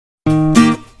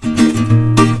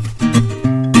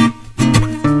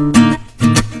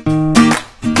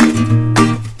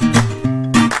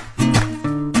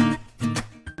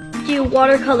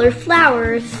watercolor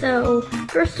flowers. So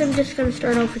first I'm just gonna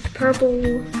start off with purple,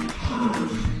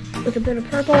 with a bit of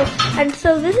purple. And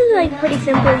so this is like pretty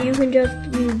simple. You can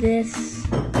just use this.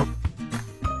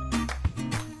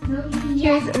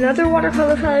 Here's another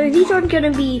watercolor flower. These aren't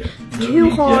gonna be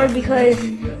too hard because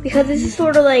this is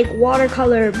sort of like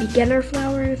watercolor beginner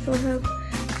flowers sort of.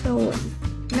 So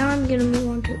now I'm gonna move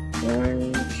on to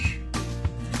orange.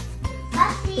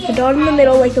 With the dot in the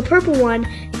middle, like the purple one,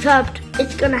 except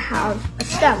it's gonna have a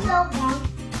stem.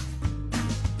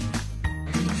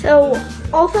 So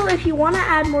also, if you want to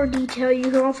add more detail, you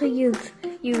can also use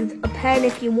a pen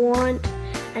if you want.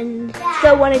 And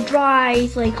so when it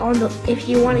dries, like if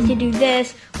you wanted to do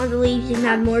this on the leaves, you can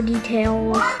add more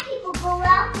details.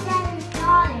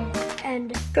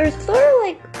 And there's sort of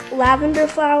like lavender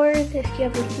flowers if you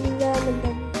ever seen them, and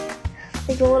then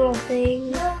like a little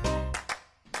thing,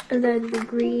 and then the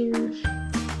green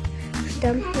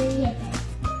stem thing.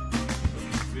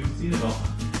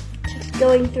 Just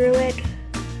going through it.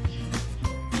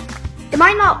 It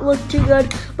might not look too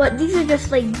good, but these are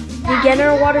just like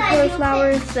beginner watercolor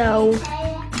flowers, so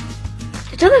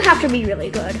it doesn't have to be really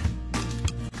good.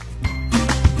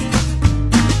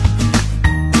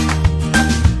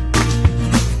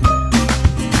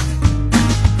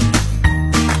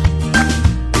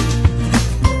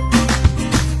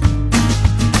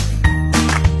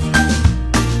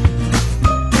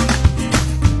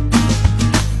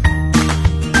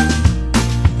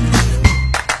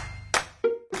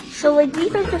 So like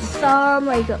these are just some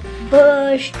like a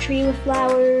bush, tree with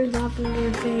flowers,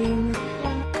 lavender thing.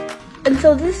 And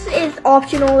so this is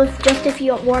optional. It's just if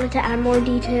you wanted to add more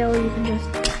detail, you can just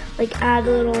like add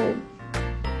little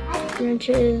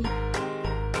branches.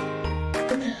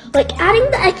 Like adding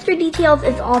the extra details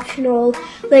is optional.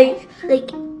 Like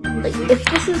if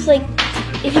this is like,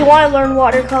 if you want to learn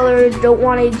watercolor, don't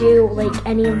want to do like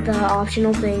any of the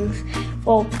optional things,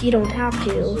 well, you don't have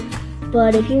to.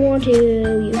 But if you want to,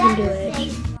 you can do it.